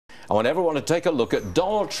I want everyone to take a look at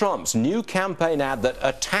Donald Trump's new campaign ad that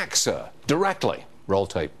attacks her directly. Roll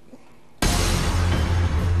tape.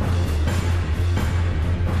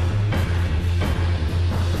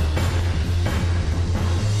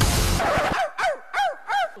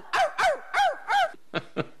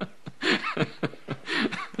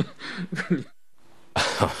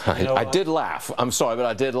 I did laugh. I'm sorry, but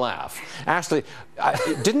I did laugh. Ashley,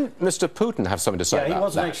 didn't Mr. Putin have something to say about that? Yeah, he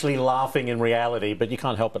wasn't actually laughing in reality, but you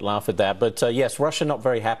can't help but laugh at that. But yes, Russia not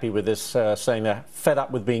very happy with this, saying they're fed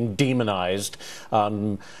up with being demonized,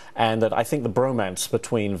 and that I think the bromance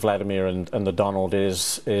between Vladimir and the Donald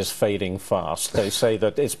is fading fast. They say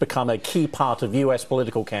that it's become a key part of U.S.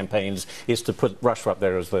 political campaigns is to put Russia up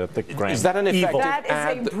there as the grand Is that an effective ad?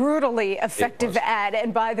 That is a brutally effective ad.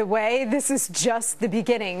 And by the way, this is just the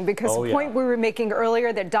beginning, because the point we were making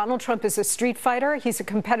earlier that Donald Trump is a street fighter, he's a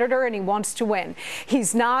competitor, and he wants to win.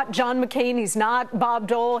 He's not John McCain, he's not Bob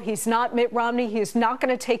Dole, he's not Mitt Romney. He is not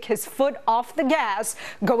going to take his foot off the gas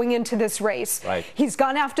going into this race. Right. He's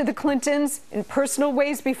gone after the Clintons in personal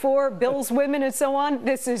ways before, Bill's women and so on.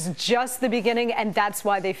 This is just the beginning, and that's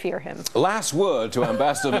why they fear him. Last word to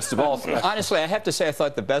Ambassador Mr. Bolton. Honestly, I have to say I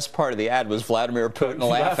thought the best part of the ad was Vladimir Putin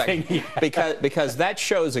laughing. because that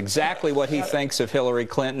shows exactly what he thinks of Hillary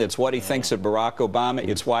Clinton. It's what he thinks of Barack Obama.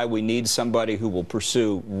 It's why we need somebody who will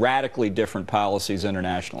pursue radically different policies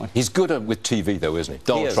internationally. He's good with TV, though, isn't he?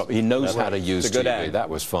 Donald Trump. He knows how to use TV. That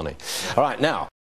was funny. All right, now.